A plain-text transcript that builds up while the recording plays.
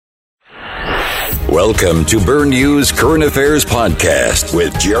Welcome to Burn News Current Affairs Podcast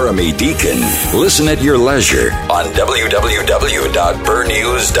with Jeremy Deacon. Listen at your leisure on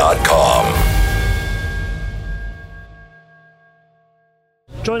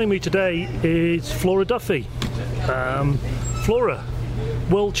www.burnnews.com. Joining me today is Flora Duffy. Flora,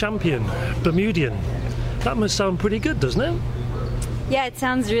 world champion, Bermudian. That must sound pretty good, doesn't it? Yeah, it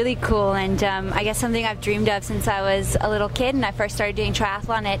sounds really cool, and I guess something I've dreamed of since I was a little kid, and I first started doing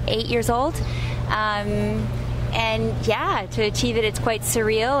triathlon at 8 years old. And yeah, to achieve it, it's quite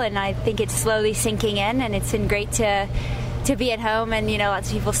surreal, and I think it's slowly sinking in, and it's been great to be at home, and lots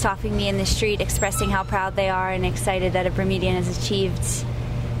of people stopping me in the street expressing how proud they are and excited that a Bermudian has achieved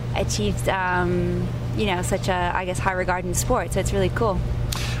such a, I guess, high regard in sport. So it's really cool.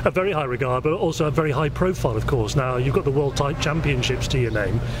 A very high regard, but also a very high profile, of course. Now, you've got the World Type Championships to your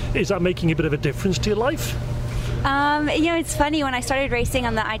name. Is that making a bit of a difference to your life? It's funny, when I started racing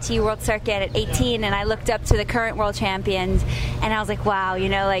on the ITU World Circuit at 18, and I looked up to the current world champions, and I was like, wow,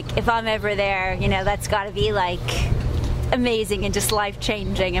 if I'm ever there, that's got to be amazing and just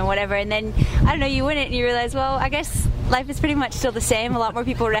life-changing and whatever. And then, I don't know, you win it and you realize, well, I guess life is pretty much still the same. A lot more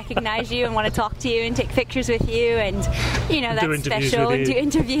people recognize you and want to talk to you and take pictures with you, and that's special, and do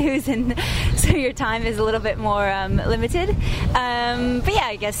interviews, and so your time is a little bit more limited. But yeah,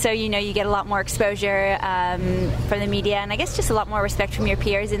 I guess so. You get a lot more exposure from the media, and I guess just a lot more respect from your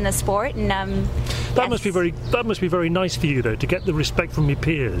peers in the sport. And that must be very nice for you, though, to get the respect from your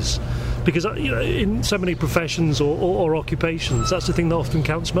peers, because in so many professions or occupations, that's the thing that often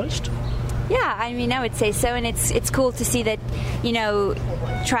counts most. Yeah, I would say so, and it's cool to see that,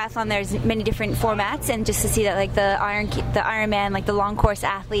 triathlon, there's many different formats, and just to see that, the Ironman, the long course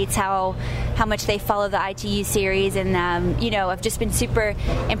athletes, how much they follow the ITU series, and I've just been super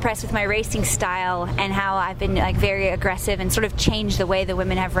impressed with my racing style and how I've been very aggressive and sort of changed the way the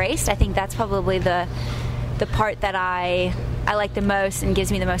women have raced. I think that's probably the part that I like the most and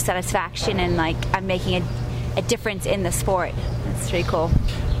gives me the most satisfaction, and I'm making a difference in the sport. It's pretty cool.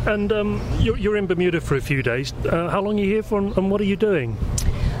 And you're in Bermuda for a few days. How long are you here for, and what are you doing?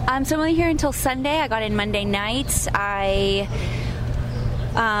 So I'm only here until Sunday. I got in Monday night. It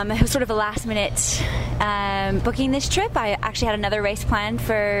was sort of a last-minute booking this trip. I actually had another race planned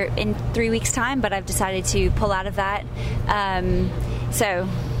in 3 weeks' time, but I've decided to pull out of that. So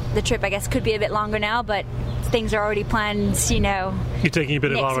the trip, I guess, could be a bit longer now, but things are already planned, You're taking a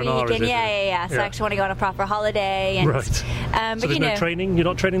bit of R&R, is it? Yeah. So I actually want to go on a proper holiday. And, right. So there's no training? You're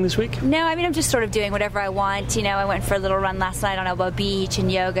not training this week? No, I'm just sort of doing whatever I want. I went for a little run last night on Elbow Beach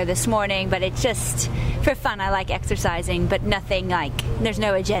and yoga this morning, but it's just for fun. I like exercising, but nothing there's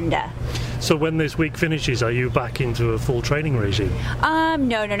no agenda. So when this week finishes, are you back into a full training regime?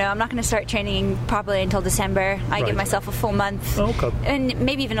 No. I'm not going to start training properly until December. I give myself a full month. Okay. And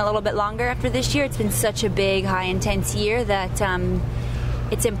maybe even a little bit longer after this year. It's been such a big, high-intense year that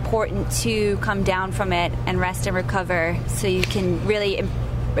it's important to come down from it and rest and recover so you can really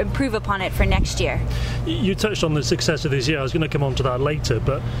improve upon it for next year. You touched on the success of this year. I was going to come on to that later,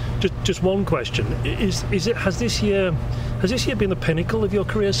 but just one question. Has this year been the pinnacle of your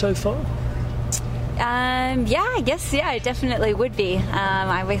career so far? I guess, it definitely would be.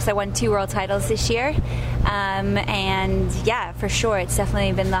 I guess I won 2 world titles this year. And yeah, for sure, it's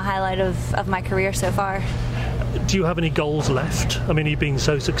definitely been the highlight of my career so far. Do you have any goals left? You've been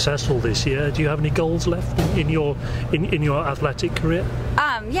so successful this year. Do you have any goals left in your athletic career?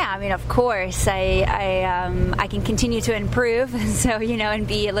 Of course. I can continue to improve, so and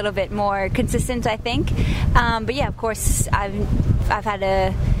be a little bit more consistent, I think. But yeah, of course, I've had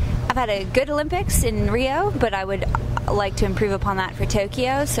a good Olympics in Rio, but I would like to improve upon that for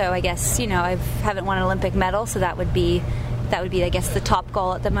Tokyo. So I guess I haven't won an Olympic medal, so that would be, I guess, the top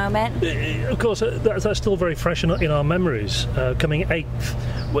goal at the moment. Of course, that's still very fresh in our memories. Coming 8th,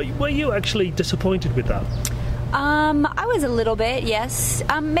 were you actually disappointed with that? I was a little bit, yes.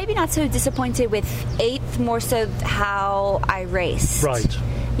 Maybe not so disappointed with 8th, more so how I raced. Right.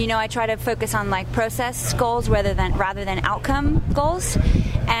 I try to focus on process goals rather than outcome goals.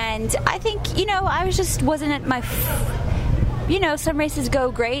 And I think, I wasn't at my... some races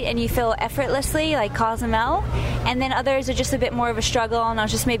go great and you feel effortlessly, like Cozumel, and then others are just a bit more of a struggle, and I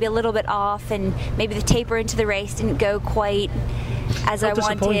was just maybe a little bit off, and maybe the taper into the race didn't go quite as I wanted.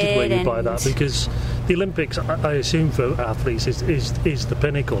 How disappointed were you by that? Because the Olympics, I assume, for athletes is the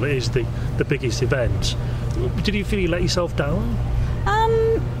pinnacle, it is the biggest event. Did you feel you let yourself down?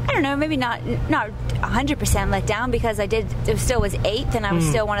 I don't know, maybe not 100% let down, because it still was 8th, and I was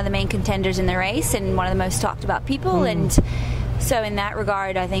still one of the main contenders in the race and one of the most talked about people, and So in that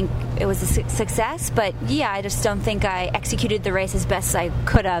regard, I think it was a success. But yeah, I just don't think I executed the race as best as I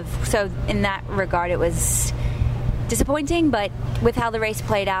could have. So in that regard, it was disappointing. But with how the race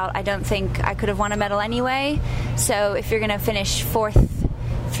played out, I don't think I could have won a medal anyway. So if you're going to finish 4th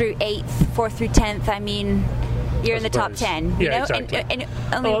through 8th, 4th through 10th, I mean, you're in the top 10. You know? Exactly.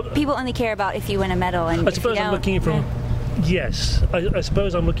 And people only care about if you win a medal. And I suppose I'm looking from... Yes, I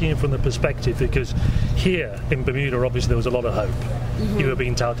suppose I'm looking at it from the perspective, because here in Bermuda, obviously there was a lot of hope. Mm-hmm. You were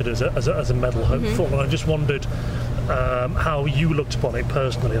being touted as a medal hopeful, and I just wondered how you looked upon it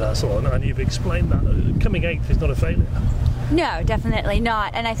personally, that's all. And you've explained that coming 8th is not a failure. No, definitely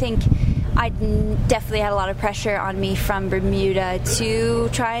not. And I think I definitely had a lot of pressure on me from Bermuda to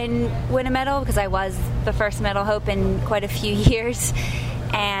try and win a medal, because I was the first medal hope in quite a few years.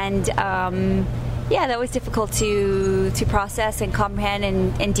 And yeah, that was difficult to process and comprehend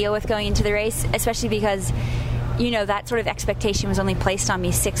and deal with going into the race, especially because, you know, that sort of expectation was only placed on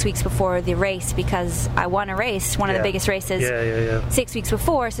me 6 weeks before the race, because I won a race, one of the biggest races, 6 weeks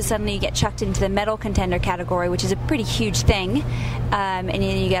before. So suddenly you get chucked into the medal contender category, which is a pretty huge thing, and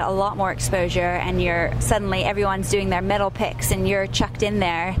you get a lot more exposure, and suddenly everyone's doing their medal picks, and you're chucked in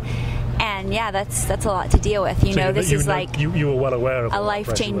there. And yeah, that's a lot to deal with. You know, this is like you were well aware of a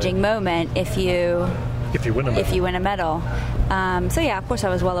life-changing moment if you win a medal. So yeah, of course I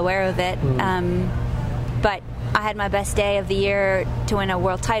was well aware of it. But I had my best day of the year to win a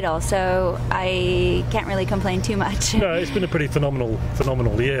world title, so I can't really complain too much. No, it's been a pretty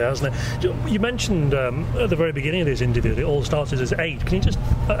phenomenal year, hasn't it? You mentioned at the very beginning of this interview that it all started as 8. Can you just,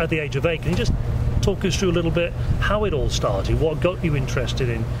 at the age of 8, can you just talk us through a little bit how it all started? What got you interested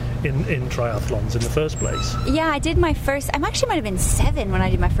in triathlons in the first place? Yeah, I did my first, I actually might have been 7 when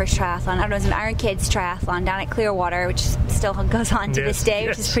I did my first triathlon. I don't know, it was an Iron Kids triathlon down at Clearwater, which still goes on to this day,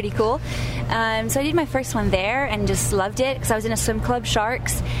 which is pretty cool. So I did my first one there and just loved it, because I was in a swim club,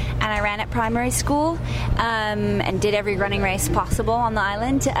 Sharks, and I ran at primary school, and did every running race possible on the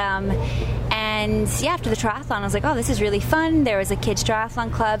island. And yeah, after the triathlon, I was like, oh, this is really fun. There was a kids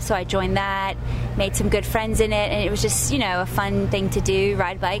triathlon club, so I joined that, made some good friends in it, and it was just, you know, a fun thing to do,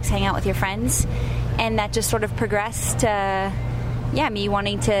 ride bikes, hang out with your friends. And that just sort of progressed to, me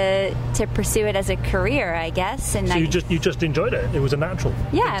wanting to pursue it as a career, I guess. And so you just enjoyed it? It was a natural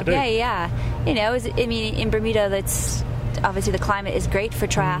thing to do. Yeah. You know, in Bermuda, that's obviously the climate is great for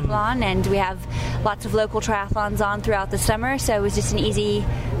triathlon, and we have lots of local triathlons on throughout the summer, so it was just an easy,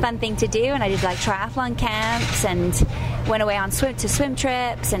 fun thing to do. And I did like triathlon camps and went away on swim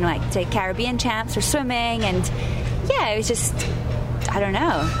trips and like to Caribbean champs for swimming, and yeah, it was just, I don't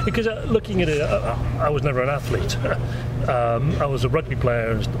know. Because looking at it, I was never an athlete. I was a rugby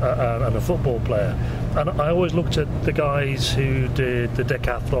player and a football player, and I always looked at the guys who did the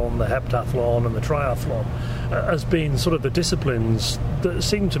decathlon, the heptathlon and the triathlon as being sort of the disciplines that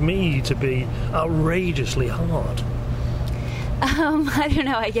seemed to me to be outrageously hard. I don't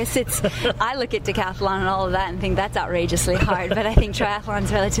know, I guess I look at decathlon and all of that and think that's outrageously hard, but I think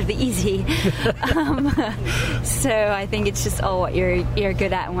triathlon's relatively easy. So I think it's just what you're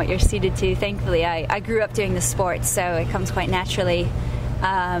good at and what you're suited to. Thankfully, I grew up doing the sport, so it comes quite naturally.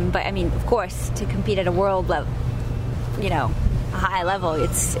 But I mean, of course, to compete at a world level, you know, a high level,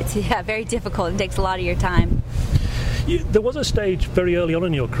 it's very difficult and takes a lot of your time. There was a stage very early on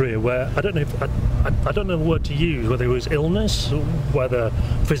in your career where I don't know the word to use, whether it was illness, or whether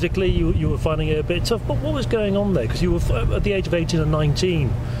physically you were finding it a bit tough. But what was going on there? Because you were at the age of 18 and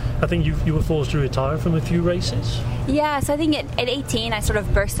 19. I think you were forced to retire from a few races. Yeah, so I think at 18 I sort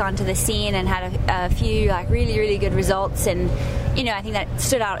of burst onto the scene and had a few like really, really good results, and you know, I think that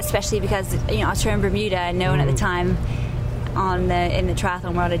stood out especially because, you know, I was from Bermuda and no one at the time in the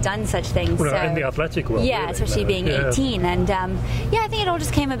triathlon world had done such things. Well, so, in the athletic world. Yeah, really, especially being 18. And I think it all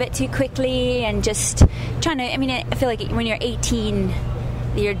just came a bit too quickly, and just trying to, I feel like when you're 18,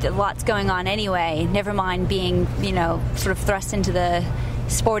 lots going on anyway, never mind being, you know, sort of thrust into the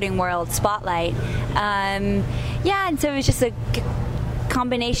sporting world spotlight. And so it was just a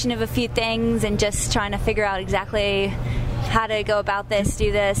combination of a few things and just trying to figure out exactly how to go about this,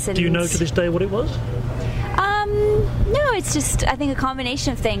 do this. And do you know to this day what it was? No, it's just, I think, a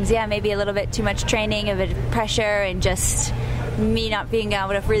combination of things. Yeah, maybe a little bit too much training, a bit of pressure, and just me not being able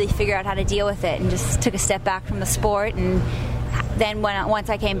to really figure out how to deal with it, and just took a step back from the sport. And then once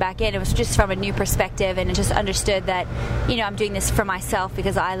I came back in, it was just from a new perspective, and I just understood that, you know, I'm doing this for myself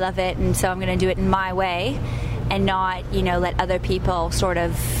because I love it, and so I'm going to do it in my way and not, you know, let other people sort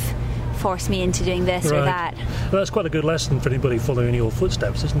of force me into doing this or that. Well, that's quite a good lesson for anybody following your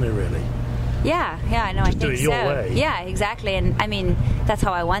footsteps, isn't it, really? Yeah, I know. Just do it your way. Yeah, exactly. And I mean, that's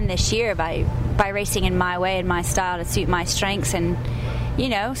how I won this year, by by racing in my way and my style to suit my strengths. And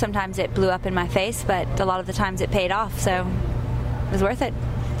sometimes it blew up in my face, but a lot of the times it paid off, so it was worth it.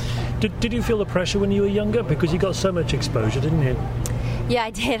 Did you feel the pressure when you were younger? Because you got so much exposure, didn't you? Yeah,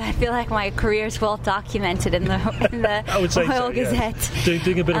 I did. I feel like my career is well documented in the I would say Oil so, Gazette. Yeah.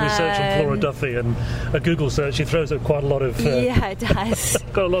 Doing a bit of research on Flora Duffy and a Google search, she throws up quite a lot of... yeah, it does.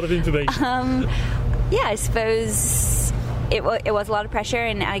 Got a lot of information. Yeah, I suppose it was a lot of pressure,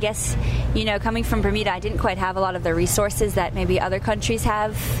 and I guess, coming from Bermuda, I didn't quite have a lot of the resources that maybe other countries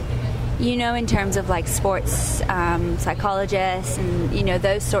have, in terms of like sports psychologists and,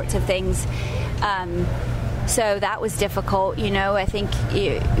 those sorts of things. So that was difficult, I think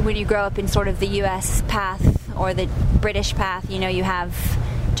when you grow up in sort of the US path or the British path, you have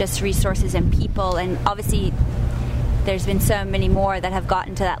just resources and people, and obviously there's been so many more that have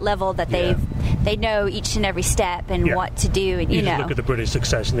gotten to that level that they know each and every step and what to do. And, you just look at the British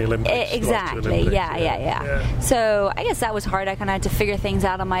success in the Olympics. Exactly, Olympics. Yeah. So I guess that was hard. I kind of had to figure things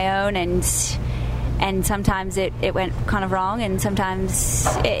out on my own, and sometimes it went kind of wrong, and sometimes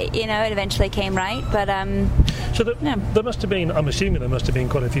it eventually came right. But so there must have been, I'm assuming there must have been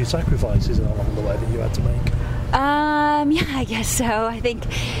quite a few sacrifices along the way that you had to make. Yeah, I guess so. I think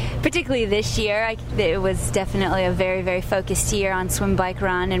particularly this year, it was definitely a very, very focused year on swim, bike,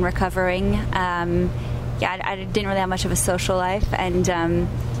 run, and recovering. I didn't really have much of a social life, and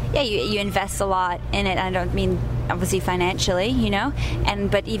you invest a lot in it. I don't mean obviously financially,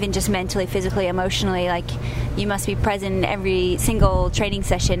 but even just mentally, physically, emotionally, like you must be present every single training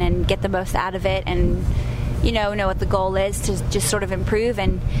session and get the most out of it, and know what the goal is to just sort of improve.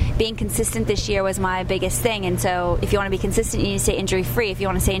 And being consistent this year was my biggest thing. And so if you want to be consistent, you need to stay injury free. If you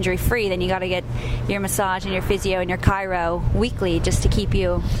want to stay injury free, then you got to get your massage and your physio and your chiro weekly just to keep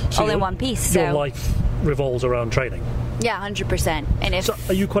you all in one piece. Your life revolves around training. Yeah, 100%. And so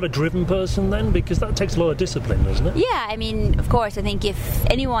are you quite a driven person then? Because that takes a lot of discipline, doesn't it? Yeah, I mean, of course, I think if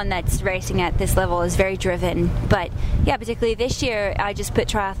anyone that's racing at this level is very driven. But yeah, particularly this year, I just put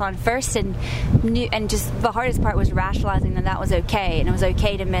triathlon first, and just the hardest part was rationalizing that was okay. And it was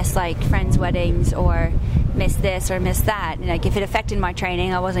okay to miss like friends' weddings or miss this or miss that. And like if it affected my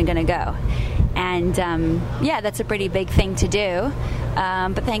training, I wasn't going to go. And that's a pretty big thing to do.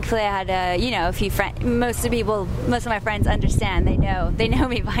 But thankfully, I had a few friends. Most of my friends understand. They know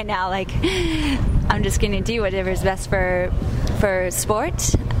me by now. Like I'm just going to do whatever's best for sport,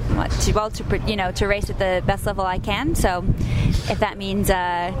 to race at the best level I can. So if that means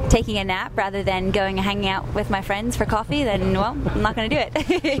taking a nap rather than going and hanging out with my friends for coffee, then I'm not going to do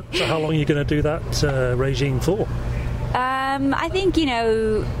it. So how long are you going to do that regime for? I think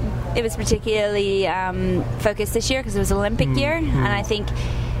it was particularly focused this year because it was Olympic year, and I think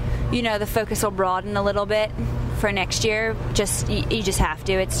the focus will broaden a little bit for next year. You just have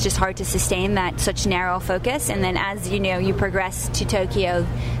to. It's just hard to sustain that such narrow focus, and then as you progress to Tokyo,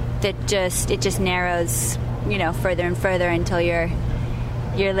 it just narrows further and further until you're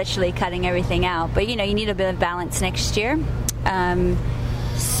literally cutting everything out. But you need a bit of balance next year.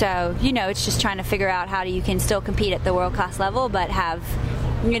 So it's just trying to figure out how you can still compete at the world class level, but have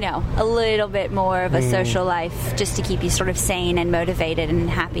a little bit more of a social life just to keep you sort of sane and motivated and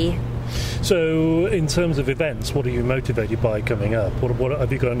happy. So in terms of events, what are you motivated by coming up? What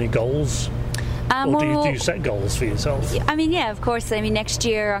have you got any goals? Or do you set goals for yourself? I mean, yeah, of course. I mean, next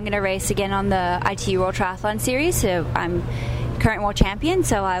year I'm going to race again on the ITU World Triathlon Series, so I'm current world champion,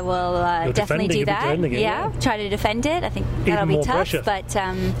 so I will definitely do that. Try to defend it. I think that'll be tough, pressure. But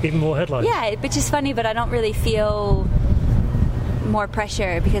even more headlines. Yeah, which is funny, but I don't really feel more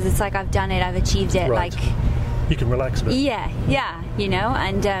pressure because it's like I've done it, I've achieved it. Right. Like you can relax a bit. Yeah,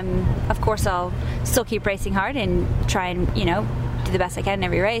 and of course I'll still keep racing hard and try and do the best I can in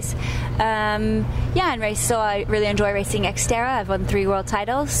every race. And race. So I really enjoy racing Xterra. I've won 3 world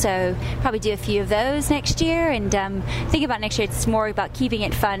titles, so probably do a few of those next year. And think about next year, it's more about keeping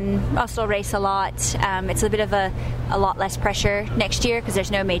it fun. I'll still race a lot. It's a bit of a lot less pressure next year because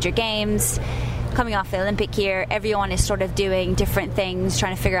there's no major games. Coming off the Olympic year, everyone is sort of doing different things,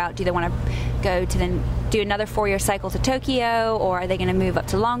 trying to figure out, do they want to go to then do another 4-year cycle to Tokyo, or are they going to move up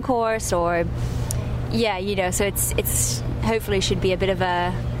to long course, or so it's hopefully should be a bit of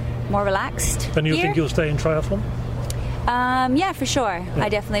a more relaxed And you year. think you'll stay in triathlon? Yeah, for sure. Yeah. I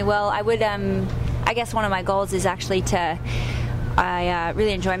definitely will. I would. I guess one of my goals is actually I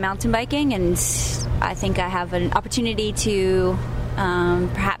really enjoy mountain biking, and I think I have an opportunity to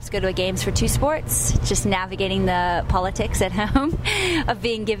perhaps go to a Games for 2 sports, just navigating the politics at home of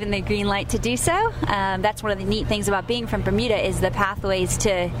being given the green light to do so. That's one of the neat things about being from Bermuda is the pathways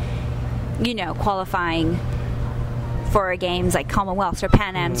to, qualifying for games like Commonwealths or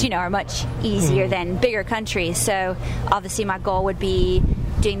Pan Ams, are much easier than bigger countries. So obviously my goal would be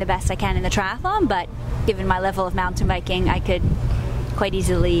doing the best I can in the triathlon, but given my level of mountain biking, I could quite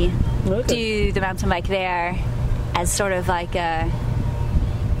easily do the mountain bike there as sort of like a,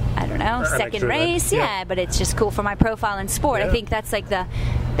 I don't know, second race. Yeah, but it's just cool for my profile in sport. I think that's like the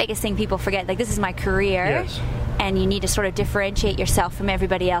biggest thing people forget. Like, this is my career, and you need to sort of differentiate yourself from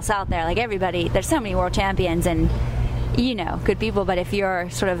everybody else out there. Like, everybody, there's so many world champions and, good people, but if you're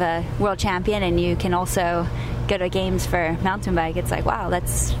sort of a world champion and you can also go to games for mountain bike, it's like, wow,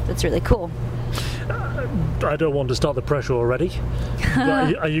 that's really cool. I don't want to start the pressure already.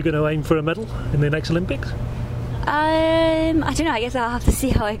 Are you going to aim for a medal in the next Olympics? I don't know. I guess I'll have to see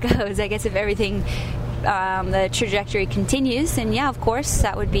how it goes. I guess if everything, the trajectory continues, then of course,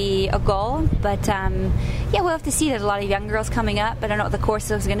 that would be a goal. But we'll have to see. There's a lot of young girls coming up. I don't know what the course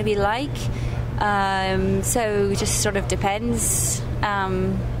is going to be like. So it just sort of depends.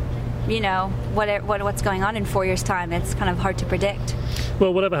 What's going on in 4 years' time. It's kind of hard to predict.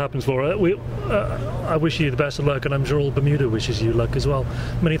 Well, whatever happens, Laura, I wish you the best of luck, and I'm sure all Bermuda wishes you luck as well.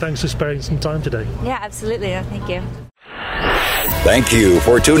 Many thanks for sparing some time today. Yeah, absolutely. Thank you. Thank you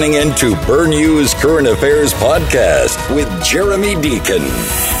for tuning in to Bernews Current Affairs Podcast with Jeremy Deacon.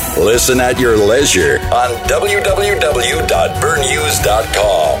 Listen at your leisure on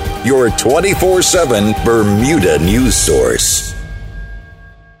www.bernews.com, your 24/7 Bermuda news source.